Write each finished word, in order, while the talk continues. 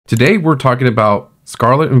Today we're talking about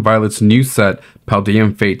Scarlet and Violet's new set,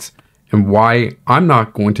 Paldean Fates, and why I'm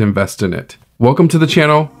not going to invest in it. Welcome to the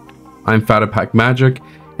channel. I'm Fada Pack Magic,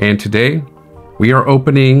 and today we are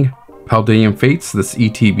opening Paldean Fates, this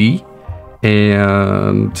ETB,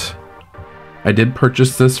 and I did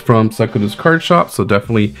purchase this from Sakuda's card shop, so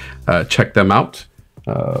definitely check them out.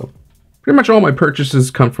 Pretty much all my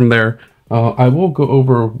purchases come from there. I will go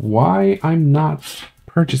over why I'm not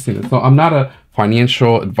purchasing it. So I'm not a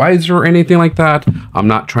financial advisor or anything like that. I'm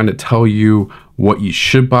not trying to tell you what you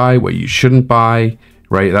should buy, what you shouldn't buy,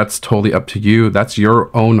 right? That's totally up to you. That's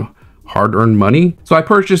your own hard-earned money. So I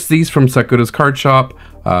purchased these from Sakuda's card shop.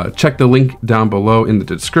 Check the link down below in the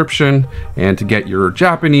description, and to get your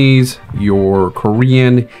Japanese, your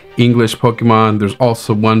Korean, English Pokemon, there's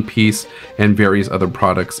also One Piece and various other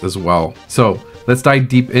products as well. So let's dive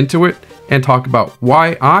deep into it and talk about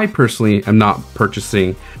why I personally am not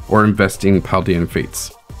purchasing or investing in Paldean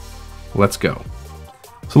Fates. Let's go.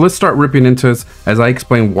 So let's start ripping into this as I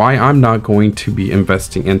explain why I'm not going to be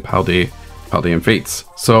investing in Paldean Fates.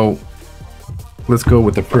 So let's go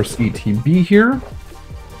with the first ETB here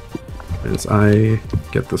as I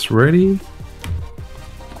get this ready.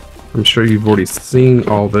 I'm sure you've already seen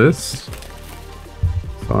all this,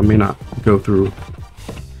 so I may not go through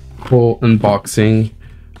full unboxing.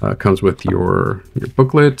 Comes with your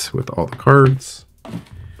booklet with all the cards,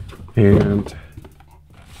 and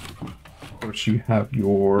of course you have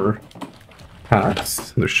your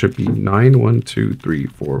packs. There should be 9, 1, 2, 3,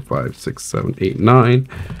 4, 5, 6, 7, 8, 9,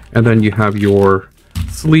 and then you have your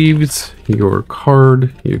sleeves, your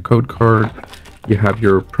card, your code card. You have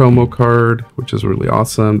your promo card, which is really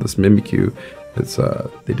awesome. This Mimikyu is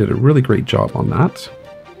they did a really great job on that.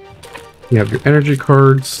 You have your energy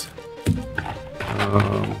cards.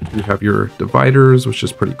 You have your dividers, which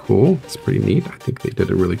is pretty cool. It's pretty neat. I think they did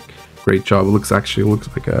a really great job. It looks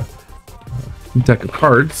like a deck of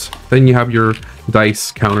cards. Then you have your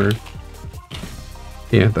dice counter,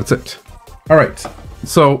 and that's it. All right.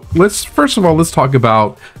 So first of all, let's talk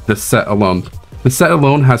about the set alone. The set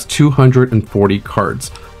alone has 240 cards,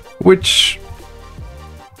 which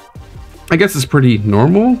I guess is pretty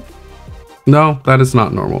normal. No, that is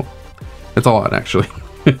not normal. It's a lot, actually.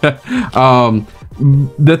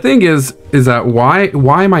 The thing is that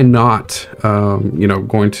why am I not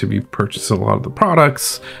going to be purchasing a lot of the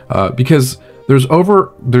products? Because there's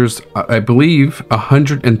I believe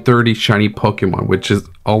 130 shiny Pokemon, which is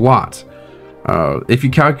a lot. If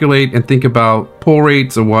you calculate and think about pull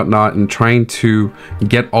rates and whatnot and trying to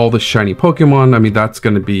get all the shiny Pokemon, I mean, that's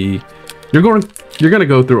going to be, you're going to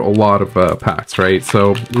go through a lot of packs, right?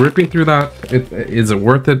 So ripping through that, is it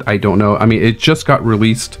worth it? I don't know. I mean, it just got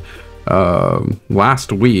released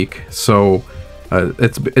last week, so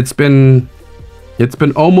it's been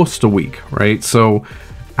almost a week, right? So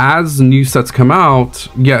as new sets come out,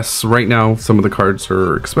 yes, right now some of the cards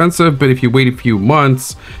are expensive, but if you wait a few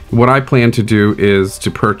months, what I plan to do is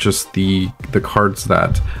to purchase the cards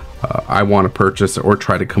that I want to purchase or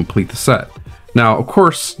try to complete the set. Now, of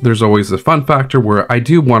course, there's always a fun factor where I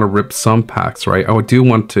do want to rip some packs, right? I do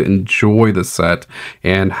want to enjoy the set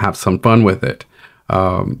and have some fun with it.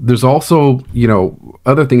 There's also,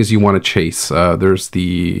 other things you want to chase. There's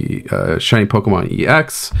the Shiny Pokemon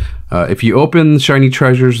EX. If you open Shiny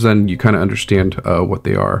Treasures, then you kind of understand what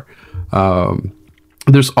they are.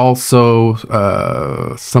 There's also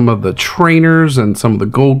some of the trainers and some of the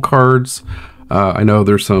gold cards. I know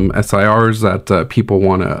there's some SIRs that people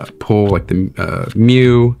want to pull, like the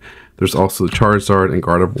Mew. There's also the Charizard and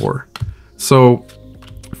Gardevoir. So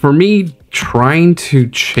for me, trying to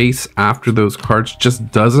chase after those cards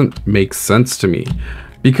just doesn't make sense to me,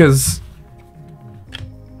 because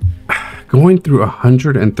going through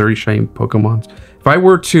 130 shiny Pokemon, if I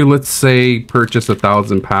were to, let's say, purchase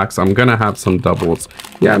 1,000 packs, I'm gonna have some doubles.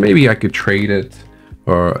 Yeah, maybe I could trade it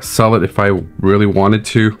or sell it if I really wanted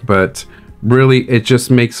to, but really it just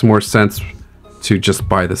makes more sense to just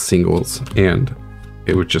buy the singles, and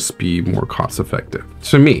it would just be more cost effective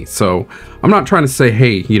to me. So I'm not trying to say,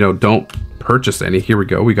 hey, don't purchase any. Here we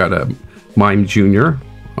go. We got a Mime Jr.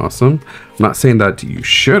 Awesome. I'm not saying that you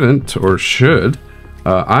shouldn't or should.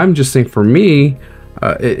 I'm just saying for me,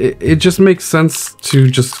 it just makes sense to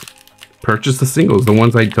just purchase the singles, the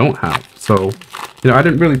ones I don't have. So, I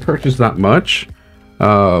didn't really purchase that much.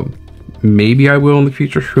 Maybe I will in the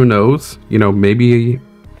future. Who knows? Maybe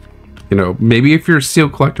if you're a seal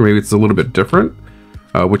collector, maybe it's a little bit different.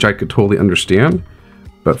 Which I could totally understand,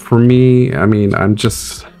 but for me, I mean, I'm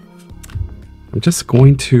just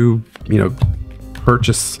going to,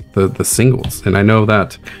 purchase the singles, and I know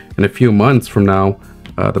that in a few months from now,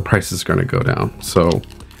 the price is going to go down. So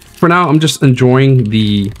for now, I'm just enjoying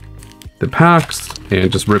the packs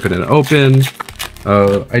and just ripping it open.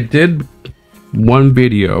 I did one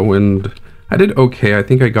video and I did okay. I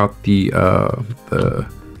think I got the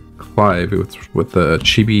Clive with the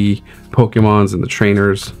chibi Pokemons and the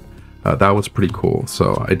trainers. That was pretty cool,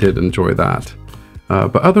 so I did enjoy that.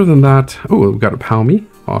 But other than that, oh, we've got a Palmy,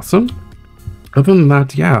 awesome. Other than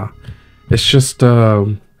that, yeah, it's just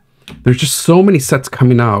there's just so many sets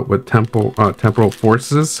coming out with Temporal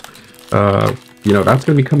Forces. You know, that's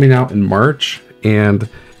going to be coming out in March, and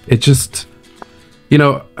it just, you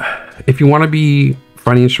know, if you want to be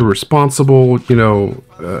financially responsible, you know,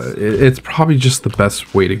 it's probably just the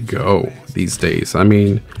best way to go these days. I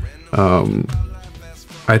mean,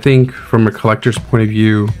 I think from a collector's point of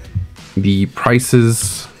view, the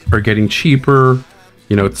prices are getting cheaper.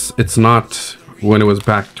 You know, it's not when it was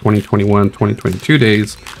back 2021, 2022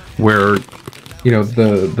 days where, you know,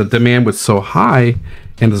 the demand was so high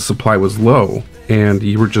and the supply was low, and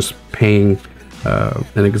you were just paying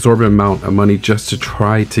an exorbitant amount of money just to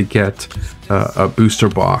try to get a booster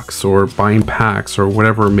box or buying packs or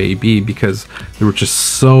whatever it may be, because there were just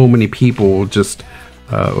so many people just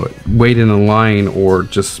waiting in line or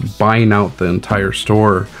just buying out the entire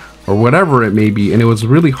store or whatever it may be. And it was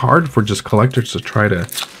really hard for just collectors to try to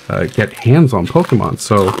get hands on Pokemon.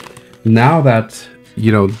 So now that,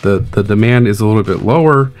 you know, the demand is a little bit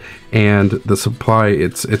lower and the supply,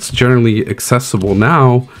 it's generally accessible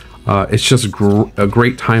now, it's just a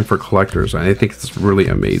great time for collectors. I think it's really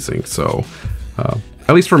amazing. So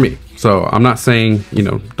at least for me. So I'm not saying, you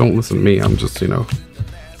know, don't listen to me. I'm just, you know,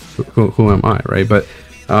 who am I, right? But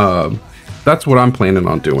that's what I'm planning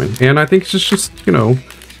on doing. And I think it's just you know,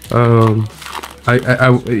 you know,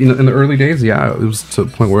 in the early days, yeah, it was to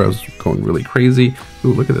the point where I was going really crazy.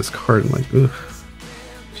 Ooh, look at this card. I'm like, ugh.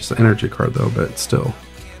 Just an energy card though, but still.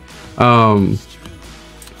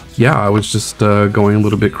 Yeah, I was just going a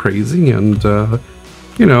little bit crazy, and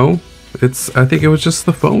you know, I think it was just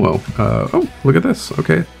the FOMO. Oh, look at this.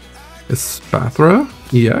 Okay, it's Spathra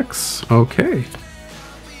EX. Okay.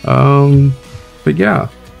 But yeah,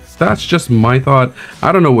 that's just my thought.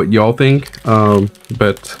 I don't know what y'all think,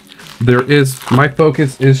 but my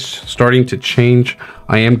focus is starting to change.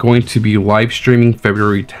 I am going to be live streaming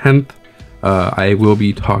February 10th. I will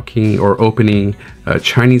be talking or opening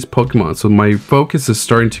Chinese Pokemon. So my focus is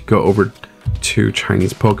starting to go over to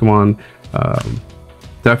Chinese Pokemon.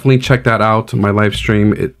 Definitely check that out. My live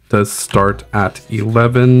stream, it does start at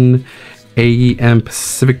 11 a.m.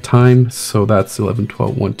 Pacific time. So that's 11,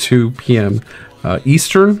 12, 1, 2 p.m.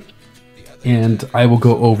 Eastern. And I will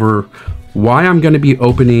go over why I'm going to be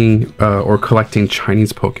opening or collecting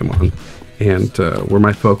Chinese Pokemon, and why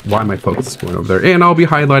my focus is going over there. And I'll be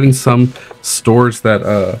highlighting some stores that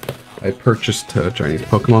I purchased Chinese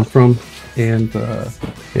Pokemon from. And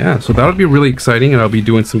yeah, so that'll be really exciting, and I'll be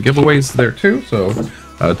doing some giveaways there too. So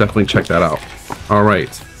definitely check that out. All right,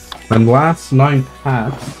 and last 9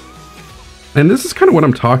 packs. And this is kind of what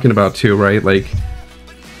I'm talking about too, right? Like,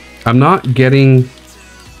 I'm not getting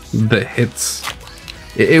the hits.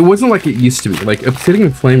 It wasn't like it used to be. Like,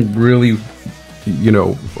 Obsidian Flame really, you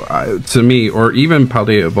know, to me, or even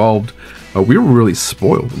Paldea Evolved, we were really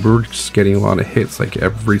spoiled. We were just getting a lot of hits like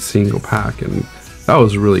every single pack, and that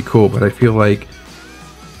was really cool. But I feel like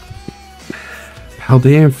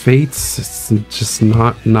Paldean Fates, it's just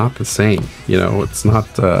not the same. You know, it's not.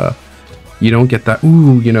 You don't get that.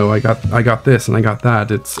 Ooh, you know, I got this and I got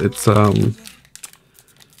that. It's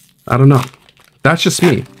I don't know. That's just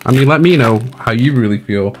me. I mean, let me know how you really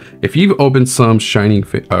feel. If you've opened some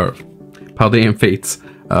Paldean Fates,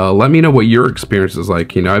 let me know what your experience is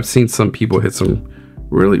like. You know, I've seen some people hit some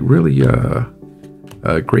really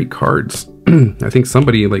great cards. I think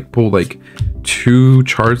somebody like pulled like 2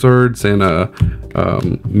 Charizards and a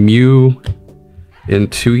Mew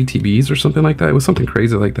and 2 ETBs or something like that. It was something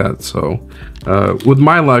crazy like that. So with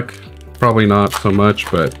my luck, probably not so much,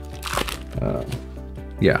 but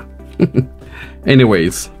yeah.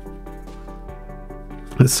 Anyways,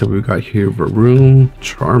 let's see what we got here. Varoom,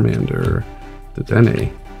 Charmander,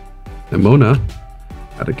 Dedenne, Nimona,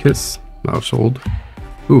 Atticus, Maushold.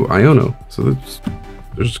 Ooh, Iono. So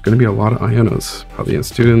there's going to be a lot of Ionos. Paldean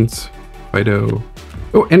students, Fido.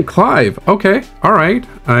 Oh, and Clive. Okay, all right.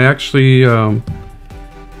 I actually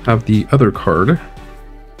have the other card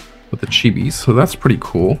with the chibis, so that's pretty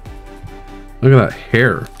cool. Look at that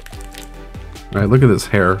hair. All right, look at this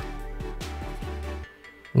hair.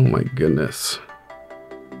 Oh my goodness.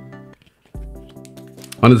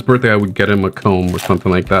 On his birthday, I would get him a comb or something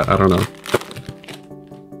like that. I don't know.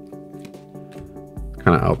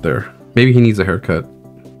 Kind of out there. Maybe he needs a haircut.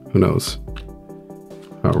 Who knows?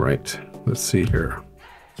 All right, let's see here.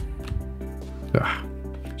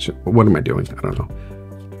 What am I doing? I don't know.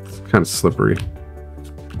 It's kind of slippery.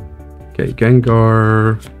 Okay,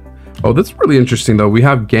 Gengar. Oh, that's really interesting though. We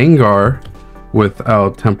have Gengar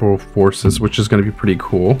without temporal forces, which is going to be pretty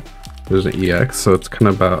cool. There's an EX, so it's kind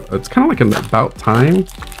of like an about time.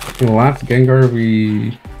 In the last Gengar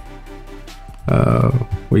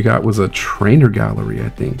we got was a trainer gallery, I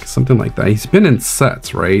think, something like that. He's been in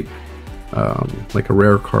sets, right? Like a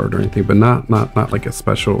rare card or anything, but not like a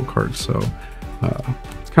special card. So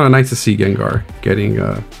it's kind of nice to see Gengar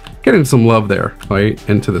getting some love there, right,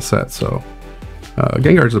 into the set. So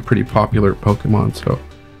Gengar is a pretty popular Pokemon. So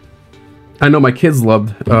I know my kids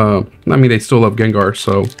loved. I mean, they still love Gengar,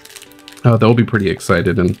 so they'll be pretty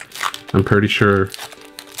excited, and I'm pretty sure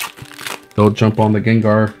they'll jump on the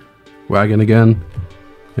Gengar wagon again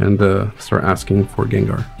and start asking for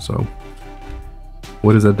Gengar. So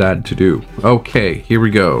what is a dad to do? Okay, here we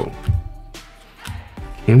go.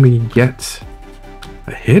 Can we get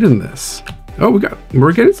a hit in this? Oh,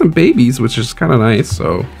 we're getting some babies, which is kind of nice.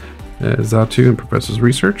 So Zatu and Professor's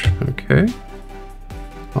Research. Okay,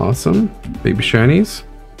 awesome. Baby shinies.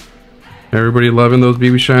 Everybody loving those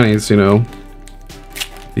baby shinies, you know.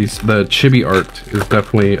 The chibi art is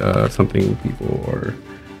definitely something people are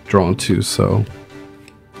drawn to. So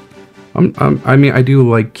I mean, I do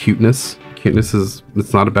like cuteness. Cuteness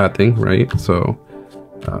it's not a bad thing, right? So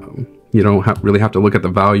you don't really have to look at the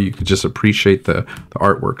value. You could just appreciate the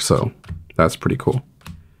artwork. So that's pretty cool.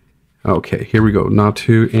 Okay, here we go.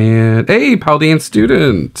 Natu and hey, Paldean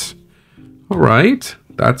student. All right,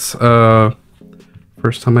 that's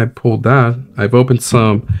first time I pulled that. I've opened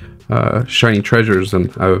some shiny treasures,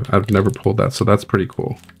 and I've never pulled that, so that's pretty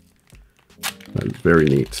cool. That's very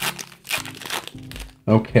neat.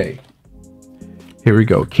 Okay, here we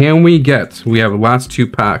go. We have the last 2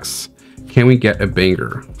 packs. Can we get a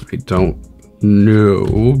banger? I don't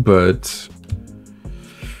know, but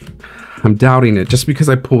I'm doubting it just because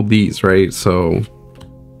I pulled these, right? So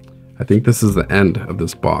I think this is the end of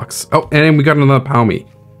this box. Oh, and we got another Palmy.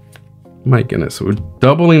 My goodness, we're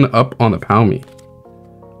doubling up on the Palmy.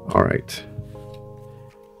 All right.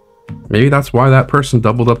 Maybe that's why that person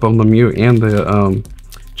doubled up on the Mew and the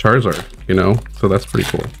Charizard, you know? So that's pretty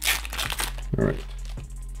cool. All right.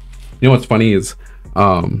 You know what's funny is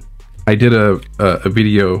I did a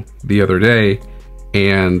video the other day,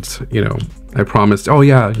 and, you know, I promised, oh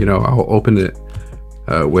yeah, you know, I'll open it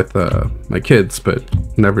with my kids, but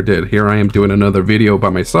never did. Here I am doing another video by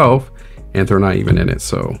myself, and they're not even in it.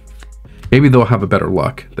 So maybe they'll have a better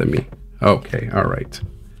luck than me. Okay, all right.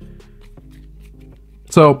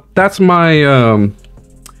 So that's my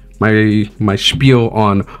my spiel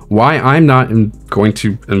on why I'm not going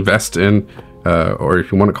to invest in, or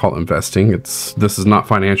if you want to call it investing, this is not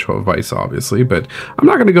financial advice, obviously, but I'm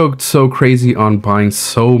not going to go so crazy on buying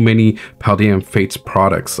so many Paldean Fates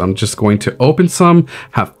products. I'm just going to open some,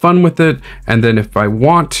 have fun with it, and then if I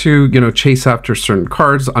want to, you know, chase after certain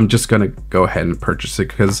cards, I'm just going to go ahead and purchase it,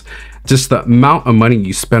 because just the amount of money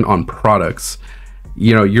you spend on products,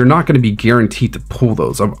 you know, you're not going to be guaranteed to pull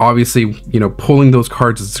those. Obviously, you know, pulling those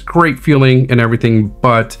cards is a great feeling and everything,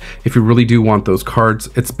 but if you really do want those cards,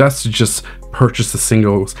 it's best to just purchase the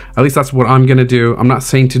singles. At least that's what I'm going to do. I'm not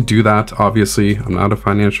saying to do that, obviously. I'm not a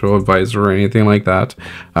financial advisor or anything like that.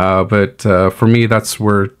 But for me, that's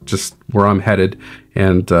where I'm headed.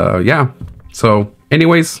 And yeah, so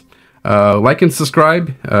anyways, like and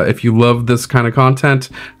subscribe if you love this kind of content.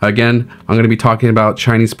 Again, I'm going to be talking about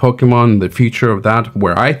Chinese Pokemon, the future of that,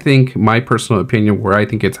 where I think, my personal opinion, where I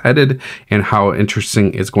think it's headed, and how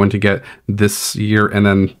interesting it's going to get this year, and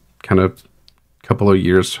then kind of a couple of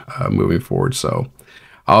years moving forward. So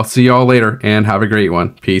I'll see y'all later, and have a great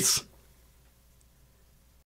one. Peace.